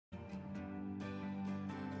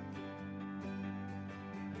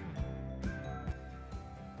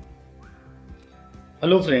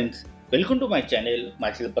Hello friends, welcome to my channel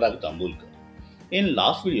Parag Tambulkar. In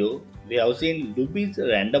last video, we have seen Luby's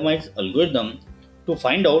randomized algorithm to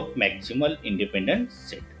find out maximal independent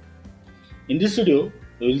set. In this video,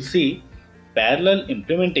 we will see parallel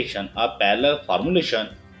implementation or parallel formulation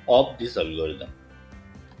of this algorithm.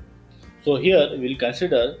 So here we will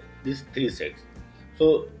consider these three sets.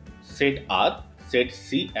 So set R, set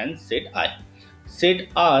C and set I. Set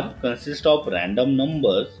R consists of random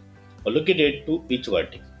numbers allocated to each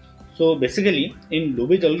vertex. So basically in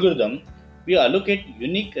Luby's algorithm, we allocate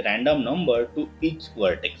unique random number to each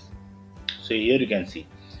vertex. So here you can see,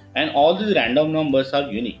 and all these random numbers are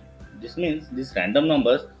unique. This means these random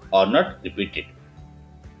numbers are not repeated.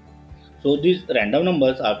 So these random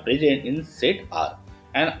numbers are present in set R,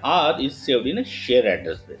 and R is saved in a shared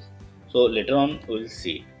address space. So later on we will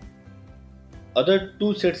see. Other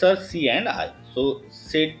two sets are C and I. So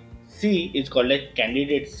set C is called a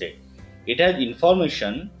candidate set. It has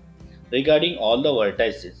information regarding all the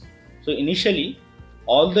vertices. So initially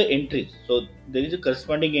all the entries. So there is a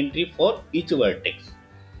corresponding entry for each vertex.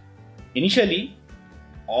 Initially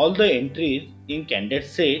all the entries in candidate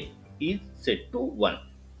set is set to 1.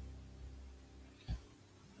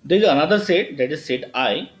 There is another set, that is set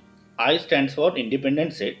I. I stands for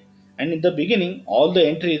independent set, and in the beginning all the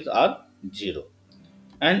entries are 0.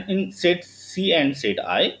 And in set C and set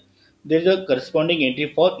I, there is a corresponding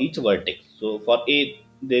entry for each vertex. So for A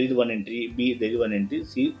there is one entry, B there is one entry,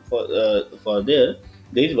 C for there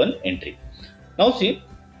is one entry. Now see,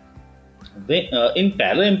 in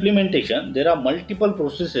parallel implementation there are multiple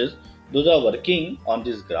processes those are working on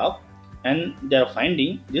this graph, and they are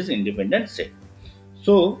finding this independent set.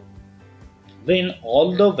 So when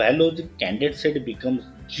all the values in candidate set becomes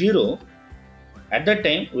 0, at that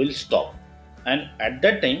time we'll stop, and at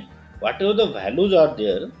that time whatever the values are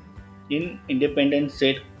there in independent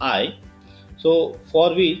set I, so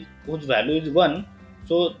for which whose value is 1,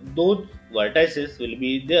 so those vertices will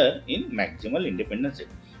be there in maximal independent set.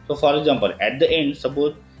 So for example, at the end,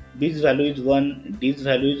 suppose this value is 1, this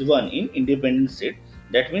value is 1 in independent set,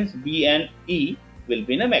 that means B and E will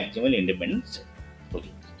be in a maximal independent set.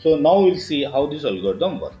 Okay. So now we'll see how this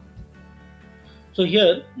algorithm works. So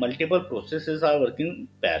here multiple processes are working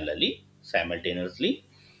parallelly, simultaneously.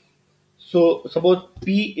 So suppose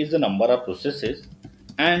P is the number of processes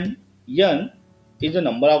and N is the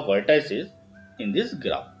number of vertices in this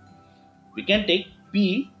graph. We can take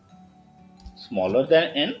P smaller than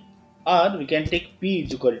N, or we can take P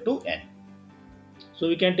is equal to N. So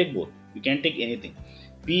we can take both. We can take anything.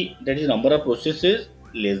 P, that is number of processes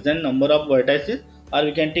less than number of vertices, or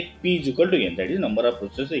we can take P is equal to N, that is number of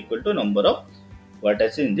processes equal to number of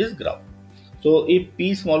vertices in this graph. So if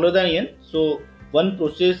P is smaller than N, so one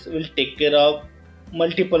process will take care of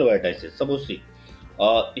multiple vertices. Suppose see,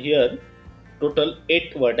 here total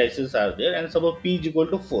 8 vertices are there, and suppose P is equal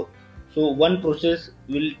to 4. So one process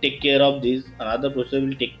will take care of this, another process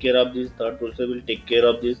will take care of this, third process will take care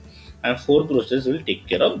of this, and fourth process will take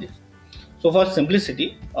care of this. So for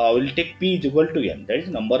simplicity, we'll take P is equal to N, that is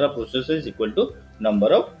number of processes equal to number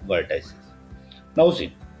of vertices. Now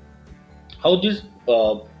see how this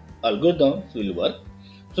algorithms will work.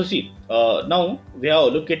 So see, now we have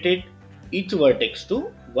allocated each vertex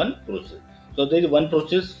to one process. So there is one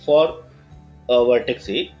process for vertex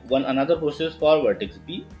A, one another process for vertex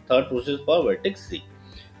B, third process for vertex C.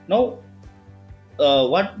 Now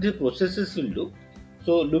what the processes will do?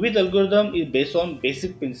 So Luby's algorithm is based on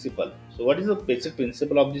basic principle. So what is the basic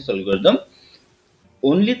principle of this algorithm?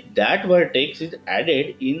 Only that vertex is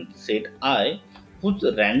added in set I whose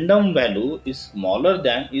random value is smaller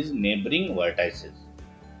than its neighboring vertices.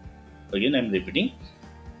 Again I am repeating.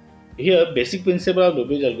 Here basic principle of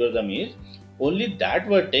Luby's algorithm is only that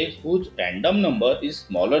vertex whose random number is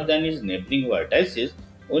smaller than its neighboring vertices,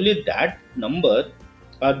 only that number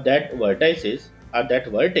or that vertices or that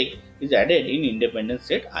vertex is added in independent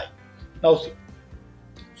set I. Now see,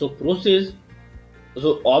 so process,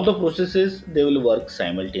 so all the processes they will work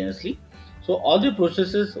simultaneously. So all the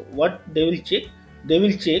processes, what they will check, they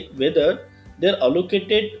will check whether their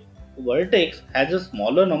allocated vertex has a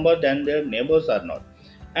smaller number than their neighbors or not,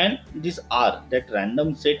 and this R, that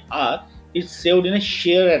random set R, is saved in a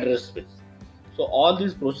shared address space. So all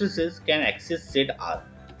these processes can access set R.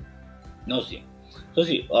 Now see, so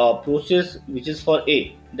see, process which is for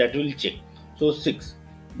A, that will check, so 6,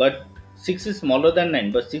 but 6 is smaller than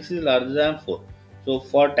 9, but 6 is larger than 4. So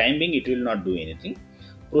for time being it will not do anything.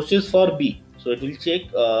 Process for B, so it will check,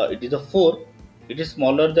 it is a 4, it is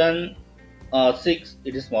smaller than 6,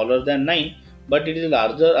 it is smaller than 9, but it is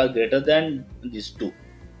larger or greater than these two.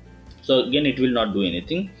 So again it will not do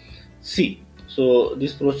anything. C, So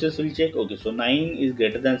this process will check, okay, so 9 is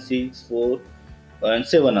greater than 6, 4 and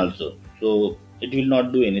 7 also, so it will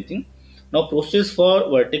not do anything. Now process for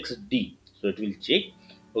vertex D, so it will check,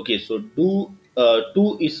 okay, so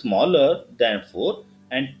 2 is smaller than 4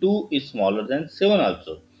 and 2 is smaller than 7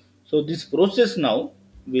 also. So this process now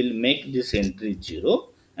will make this entry 0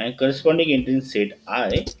 and corresponding entry in set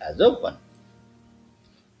I as a 1.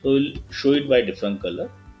 So we'll show it by different color.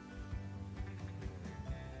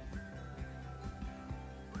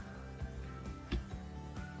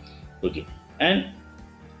 Okay, and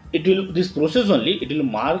it will, this process only, it will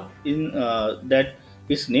mark in that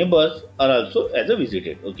its neighbors are also as a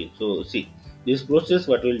visited. Okay, so see this process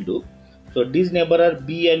what will do, so these neighbor are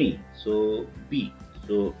B and E, so B,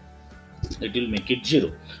 so it will make it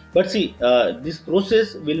 0. But see, this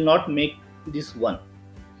process will not make this 1,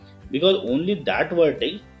 because only that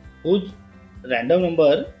vertex whose random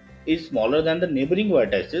number is smaller than the neighboring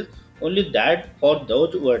vertices, only that, for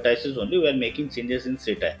those vertices only we are making changes in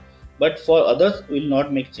set I, but for others we will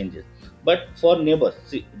not make changes. But for neighbors,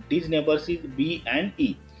 see, these neighbors is B and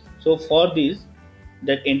E, so for this,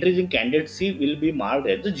 that entries in candidate C will be marked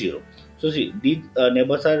as a 0. So see, these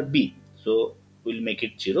neighbors are B, so we'll make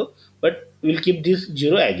it 0, but we'll keep this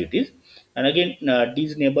 0 as it is. And again,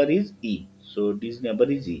 this neighbor is E, so this neighbor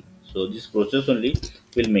is E, so this process only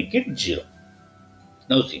will make it 0.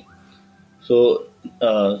 Now see, so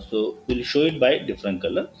we'll show it by different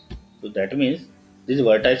color. So that means these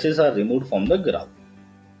vertices are removed from the graph.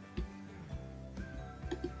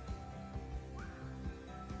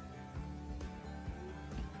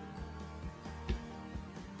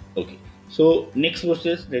 Okay, so next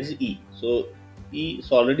process, that is E. So E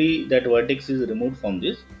is already, that vertex is removed from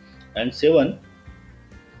this, and 7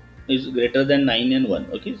 is greater than 9 and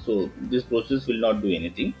 1. Okay, so this process will not do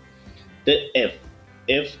anything. The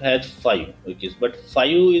F has 5, okay, but 5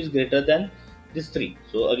 is greater than this 3,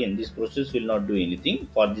 so again this process will not do anything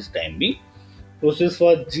for this time being. Process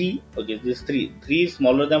for G, okay, this 3 is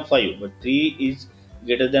smaller than 5, but 3 is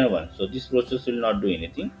greater than 1, so this process will not do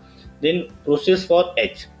anything. Then process for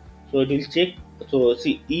H, so it will check, so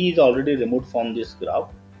see, E is already removed from this graph,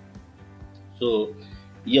 so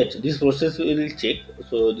yet this process will check,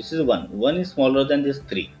 so this is 1 is smaller than this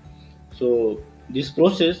 3, so this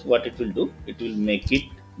process what it will do, it will make it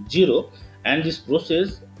 0, and this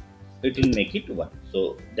process it will make it 1.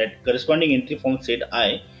 So that corresponding entry from set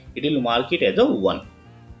I, it will mark it as a 1.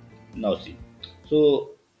 Now see, so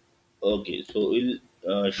okay, so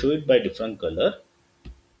we'll show it by different color.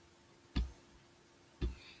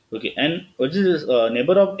 Okay, and what is this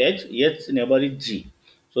neighbor of H? H neighbor is G.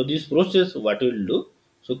 So this process what will do?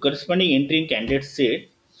 So corresponding entry in candidate set,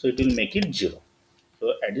 so it will make it 0.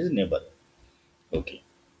 So add is neighbor. Okay.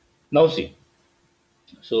 Now see.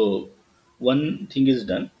 So one thing is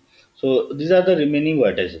done. So these are the remaining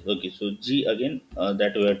vertices. Okay. So G again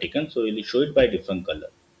that we have taken. So we'll show it by different color.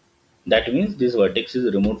 That means this vertex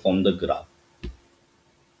is removed from the graph.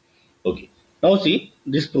 Okay. Now see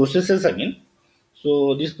this processes again.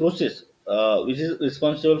 So this process, which is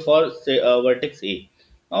responsible for say vertex A,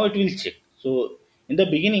 now it will check. So in the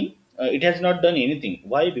beginning, it has not done anything.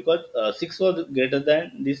 Why? Because 6 was greater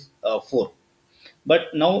than this 4.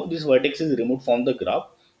 But now this vertex is removed from the graph.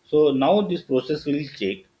 So now this process will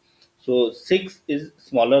check. So 6 is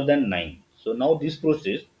smaller than 9. So now this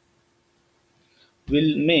process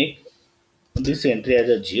will make this entry as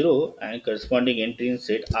a 0 and corresponding entry in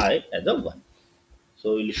set I as a 1.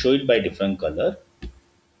 So we'll show it by different color.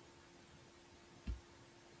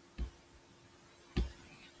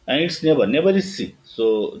 And its neighbor is C.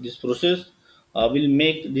 So this process will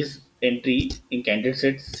make this entry in candidate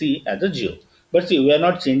set C as a 0. But see, we are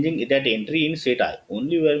not changing that entry in set I,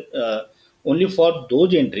 only where only for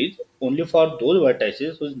those entries, only for those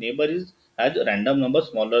vertices whose neighbor is has a random number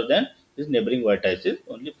smaller than this neighboring vertices,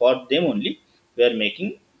 only for them only we are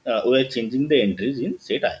making we are changing the entries in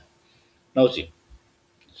set I. Now see,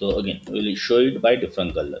 so again we will show it by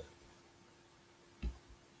different color.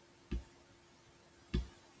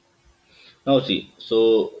 Now see,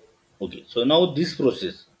 so okay, so now this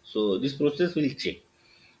process, so this process will check.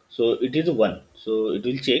 So it is 1, so it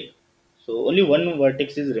will check. So only one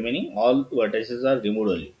vertex is remaining. All vertices are removed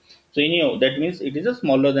only. So anyhow, that means it is a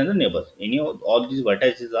smaller than the neighbors. Anyhow, all these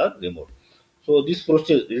vertices are removed. So this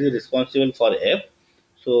process is responsible for F.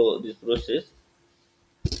 So this process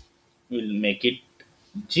will make it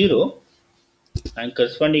 0, and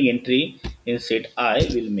corresponding entry in set I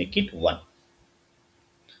will make it 1.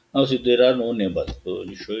 Now see, there are no neighbors, so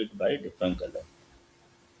we show it by different color.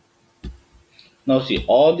 Now see,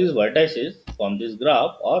 all these vertices from this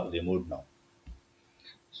graph are removed now.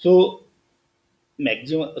 So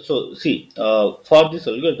maximum. So see, for this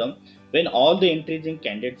algorithm, when all the entries in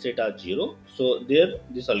candidate set are 0, so there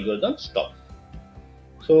this algorithm stops.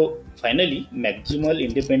 So finally maximal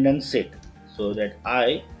independent set, so that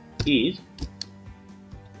I is,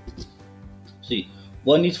 see,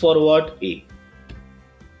 one is for what, A,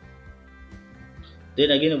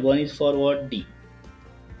 then again one is for what, D,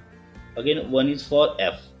 again one is for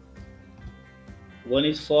F, one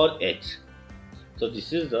is for H. So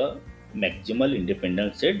this is the maximal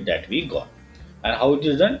independent set that we got. And how it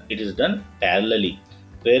is done? It is done parallelly.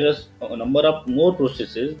 Whereas a number of more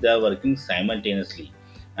processes, they are working simultaneously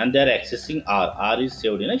and they are accessing R. R is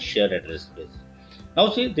saved in a shared address space. Now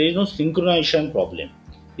see, there is no synchronization problem.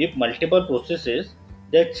 If multiple processes,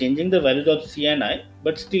 they are changing the values of C and I,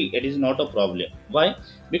 but still it is not a problem. Why?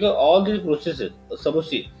 Because all these processes, suppose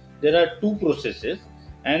see, there are two processes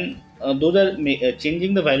and those are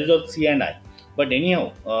changing the values of C and I. But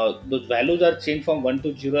anyhow, those values are changed from 1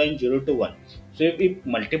 to 0 and 0 to 1. So if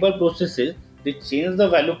multiple processes, they change the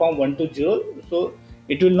value from 1 to 0, so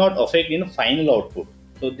it will not affect in final output.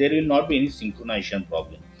 So there will not be any synchronization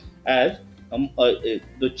problem. As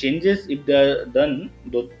the changes, if they are done,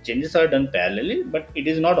 those changes are done parallelly, but it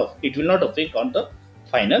will not affect on the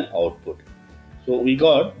final output. So we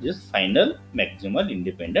got this final maximal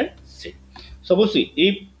independent set. Suppose see,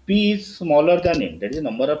 if P is smaller than N, that is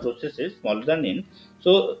number of processes smaller than N.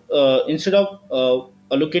 So instead of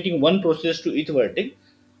allocating one process to each vertex,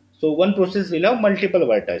 so one process will have multiple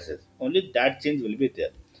vertices. Only that change will be there.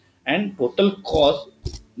 And total cost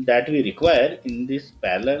that we require in this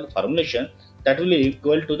parallel formulation, that will be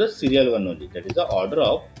equal to the serial one only. That is the order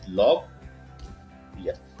of log,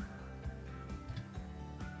 yeah.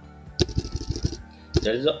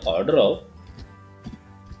 That is the order of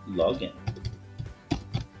log n.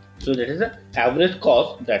 So that is the average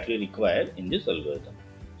cost that we require in this algorithm.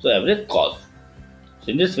 So average cost. So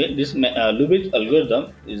in this way, this Luby's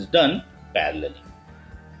algorithm is done parallelly.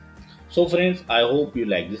 So friends, I hope you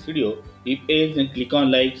like this video. If yes, then click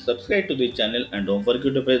on like, subscribe to the channel and don't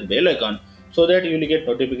forget to press bell icon so that you will get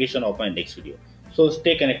notification of my next video. So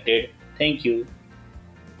stay connected. Thank you.